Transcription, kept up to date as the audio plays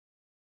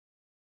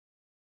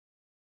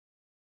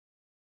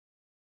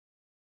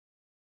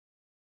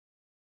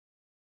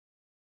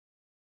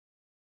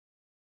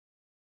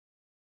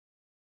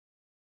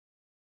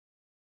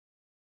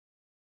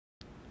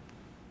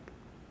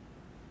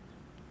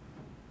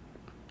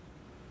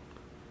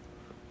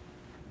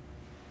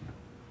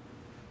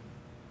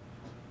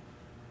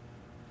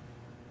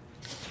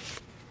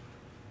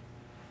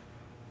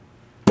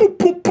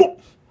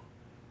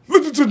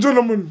and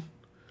gentlemen,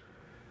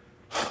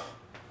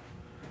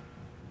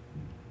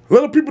 a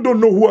lot of people don't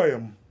know who I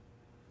am.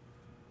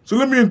 So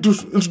let me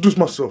introduce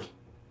myself.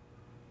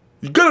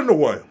 You gotta know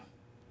who I am.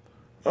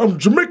 I'm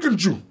Jamaican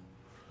Jew.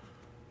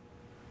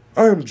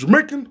 I am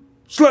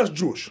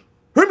Jamaican/Jewish.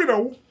 Hear me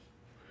now.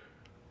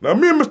 Now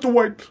me and Mr.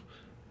 White,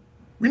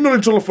 we know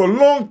each other for a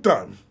long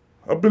time.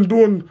 I've been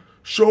doing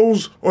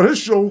shows on his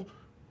show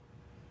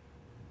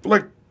for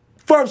like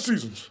 5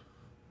 seasons.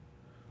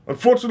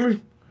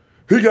 Unfortunately,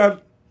 he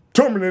got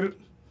terminated.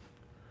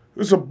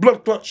 It's a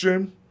blood clot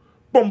shame.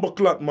 Bumba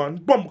clot, man.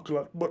 Bumba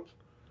clot. But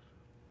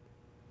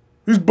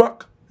he's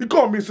back. He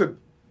called me and said,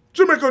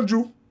 Jamaican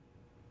Jew,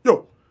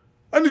 yo,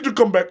 I need you to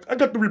come back. I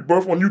got the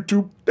rebirth on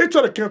YouTube. They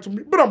try to cancel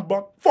me, but I'm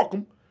back. Fuck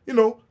them. You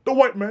know, the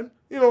white man,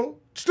 you know,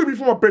 stick me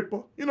for my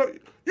paper. You know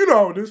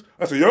how it is.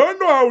 I said, yeah, I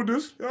know how it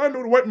is. Yeah, I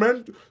know the white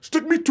man.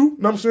 Stick me too, you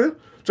know what I'm saying?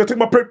 So I take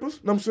my papers, you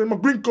know what I'm saying? My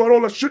green card,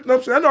 all that shit, you know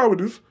what I'm saying? I know how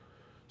it is.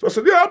 So I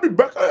said, yeah, I'll be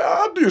back.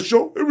 I'll do your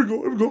show. Here we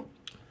go.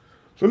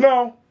 So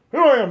now,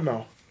 here I am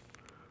now.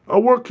 I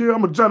work here.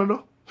 I'm a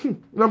janitor. You know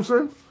what I'm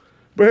saying?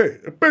 But hey,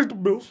 it pays the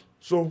bills.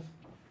 So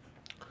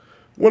I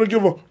want to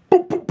give a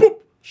boop, boop, boop.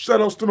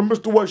 Shout outs to the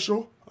Mr. White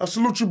Show. I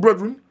salute you,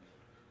 brethren.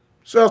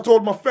 Shout outs to all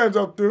my fans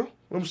out there. You know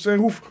what I'm saying?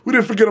 Who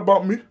didn't forget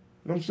about me. You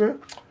know what I'm saying?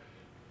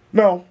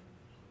 Now,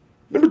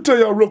 let me tell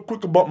y'all real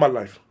quick about my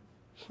life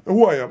and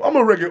who I am. I'm a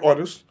reggae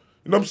artist.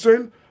 You know what I'm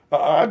saying?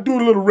 I do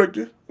a little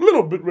reggae, a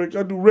little bit reggae.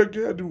 I do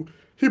reggae, I do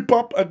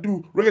hip-hop, I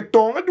do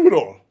reggaeton, I do it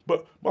all.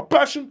 But my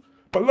passion,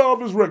 my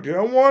love is reggae.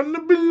 I want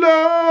to be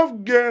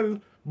loved, girl.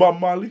 Bob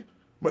Marley,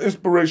 my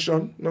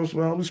inspiration. You know what I'm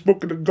saying? I'm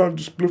smoking the gun,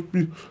 just split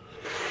me.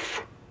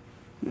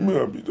 Man,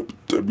 I be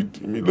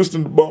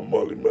listening to Bob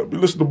Marley, man. I be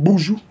listening to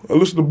Buju. I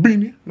listen to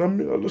Beanie. You know what I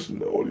mean? I listen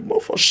to all these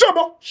motherfuckers.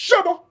 Shabba!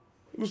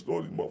 I listen to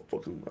all these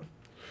motherfuckers, man.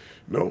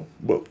 You know,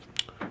 but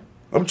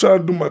I'm trying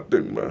to do my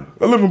thing, man.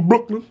 I live in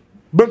Brooklyn,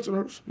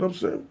 Bensonhurst, you know what I'm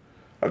saying?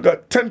 I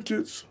got 10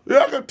 kids.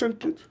 Yeah, I got 10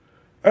 kids.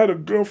 I had a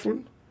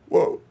girlfriend.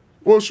 Well,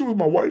 she was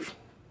my wife,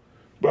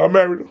 but I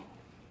married her.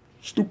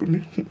 Stupid me.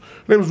 Her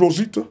name is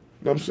Rosita, you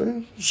know what I'm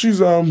saying? She's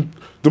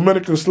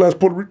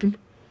Dominican/Puerto Rican.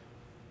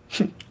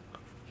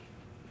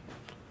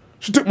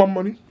 She took my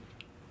money.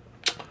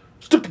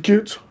 She took the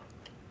kids.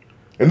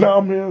 And now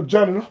I'm here,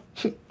 janitor.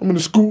 I'm in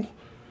the school.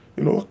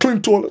 You know, I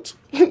clean toilets.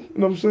 You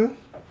know what I'm saying?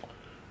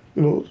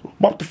 You know,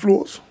 mop the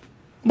floors.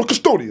 I'm a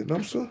custodian, you know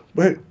what I'm saying?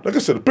 But hey, like I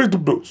said, it pays the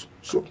bills.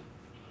 So, you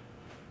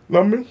know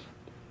what I mean?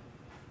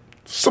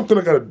 It's something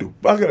I gotta do.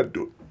 I gotta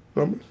do it. You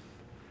know what I mean?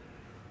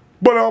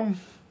 But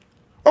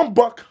I'm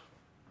back.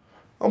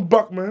 I'm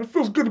back, man. It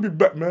feels good to be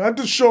back, man. I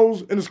did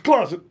shows in his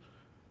closet.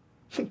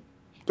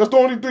 That's the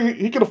only thing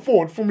he can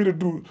afford for me to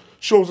do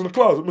shows in the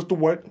closet, Mr.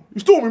 White. He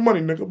stole me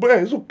money, nigga. But hey,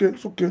 it's okay,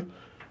 it's okay.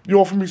 You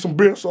offered me some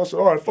beer, so I said,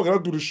 all right, fuck it, I'll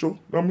do this show. You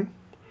know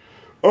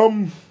what I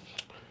mean?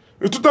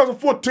 It's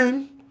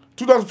 2014,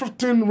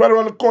 2015, right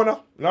around the corner.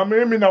 You know what I mean?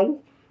 Hear me now.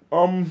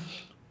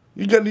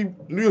 You got any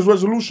New Year's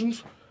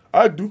resolutions?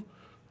 I do.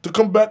 To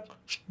come back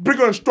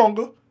bigger and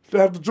stronger, to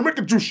have the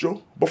Jamaican Juice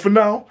Show. But for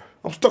now,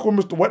 I'm stuck with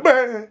Mr. White. But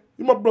hey,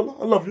 you're my brother.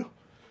 I love you.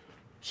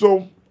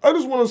 So I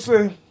just want to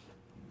say,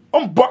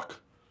 I'm back.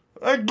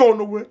 I ain't going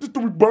nowhere. Just the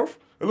rebirth.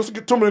 Unless I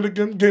get terminated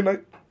again, gay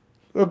night.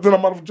 Then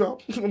I'm out of a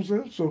job. You know what I'm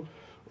saying? So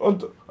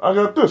I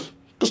got this.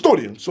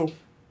 Custodian. So,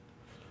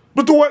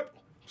 Mr. White,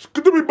 it's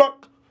good to be back.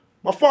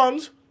 My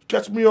fans,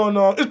 catch me on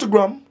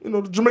Instagram, you know,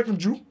 the Jamaican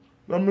Jew. You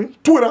know what I mean?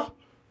 Twitter,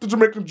 the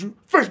Jamaican Jew.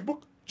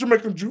 Facebook,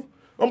 Jamaican Jew.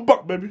 I'm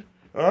back, baby.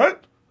 All right?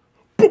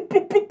 Boop,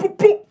 boop, boop, boop,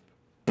 boop.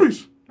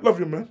 Peace. Love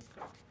you, man.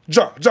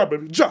 Ja,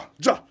 baby.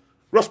 Ja.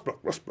 Respect.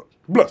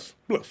 Bless.